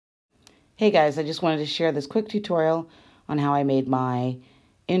Hey guys, I just wanted to share this quick tutorial on how I made my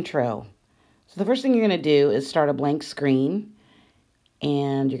intro. So the first thing you're going to do is start a blank screen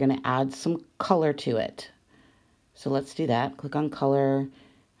and you're going to add some color to it. So let's do that. Click on color. I'm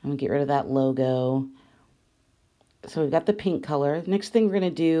going to get rid of that logo. So we've got the pink color. The next thing we're going to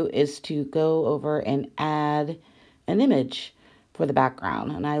do is to go over and add an image for the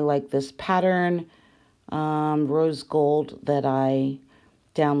background. And I like this pattern, rose gold, that I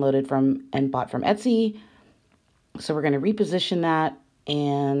downloaded from and bought from Etsy. So we're going to reposition that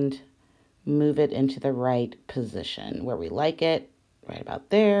and move it into the right position where we like it, right about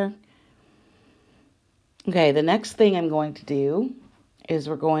there. Okay, the next thing I'm going to do is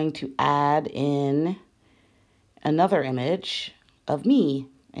we're going to add in another image of me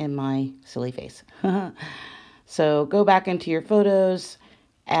and my silly face. So go back into your photos,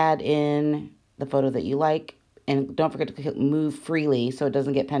 add in the photo that you like, and don't forget to move freely so it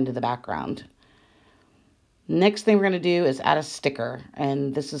doesn't get pinned to the background. Next thing we're going to do is add a sticker,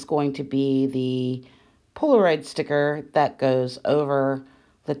 and this is going to be the Polaroid sticker that goes over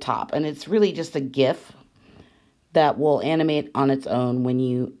the top, and it's really just a GIF that will animate on its own when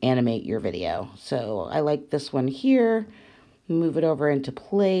you animate your video. So I like this one here. Move it over into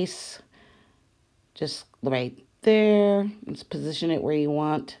place, just right there. Let's position it where you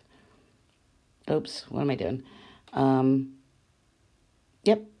want. Oops, what am I doing?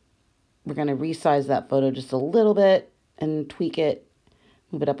 Yep, we're going to resize that photo just a little bit and tweak it,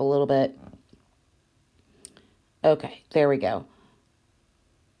 move it up a little bit. Okay, there we go.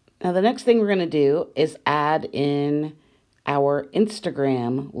 Now the next thing we're going to do is add in our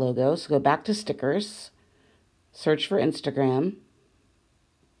Instagram logo. So go back to stickers, search for Instagram.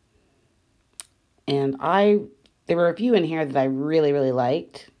 And there were a few in here that I really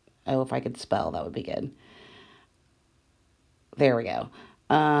liked. Oh, if I could spell, that would be good. There we go.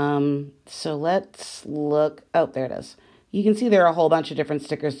 So let's look. Oh, there it is. You can see there are a whole bunch of different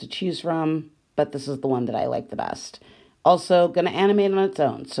stickers to choose from, but this is the one that I like the best. Also, going to animate on its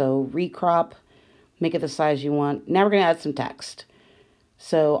own. So recrop, make it the size you want. Now we're going to add some text.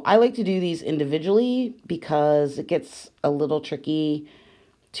 So I like to do these individually because it gets a little tricky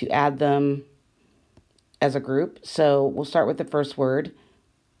to add them as a group. So we'll start with the first word.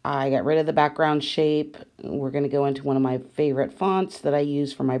 I got rid of the background shape. We're going to go into one of my favorite fonts that I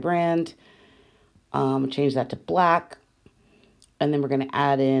use for my brand. Change that to black. And then we're going to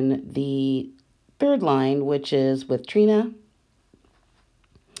add in the third line, which is with Trina.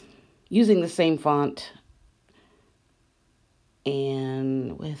 Using the same font.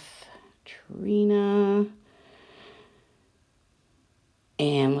 And with Trina.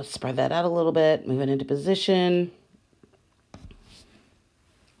 And let's spread that out a little bit. Move it into position.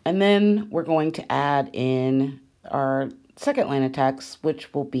 And then we're going to add in our second line of text,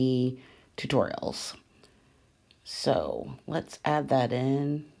 which will be tutorials. So let's add that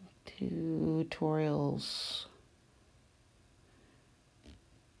in. Tutorials.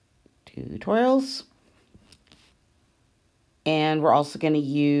 And we're also going to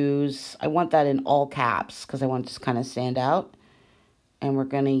use, I want that in all caps because I want it to kind of stand out. And we're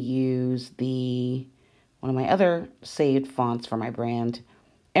going to use one of my other saved fonts for my brand.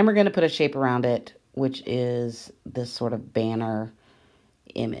 And we're going to put a shape around it, which is this sort of banner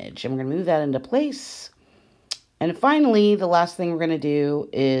image. And we're going to move that into place. And finally, the last thing we're going to do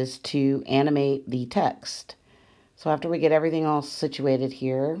is to animate the text. So after we get everything all situated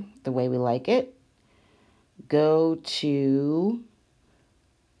here the way we like it, go to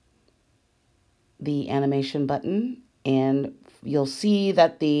the animation button, and you'll see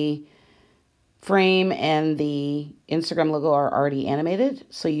that the frame and the Instagram logo are already animated.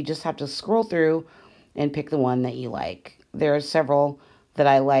 So you just have to scroll through and pick the one that you like. There are several that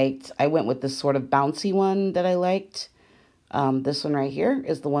I liked. I went with this sort of bouncy one that I liked. This one right here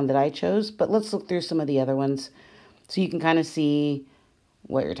is the one that I chose, but let's look through some of the other ones so you can kind of see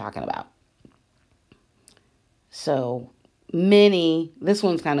what you're talking about. So this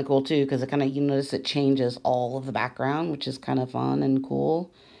one's kind of cool too, because you notice it changes all of the background, which is kind of fun and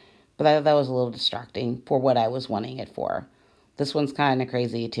cool. But that was a little distracting for what I was wanting it for. This one's kind of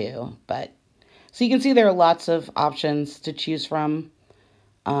crazy too. So you can see there are lots of options to choose from.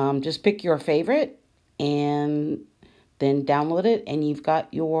 Just pick your favorite and then download it, and you've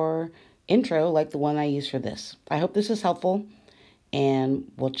got your intro like the one I used for this. I hope this is helpful,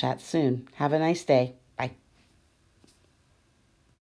 and we'll chat soon. Have a nice day.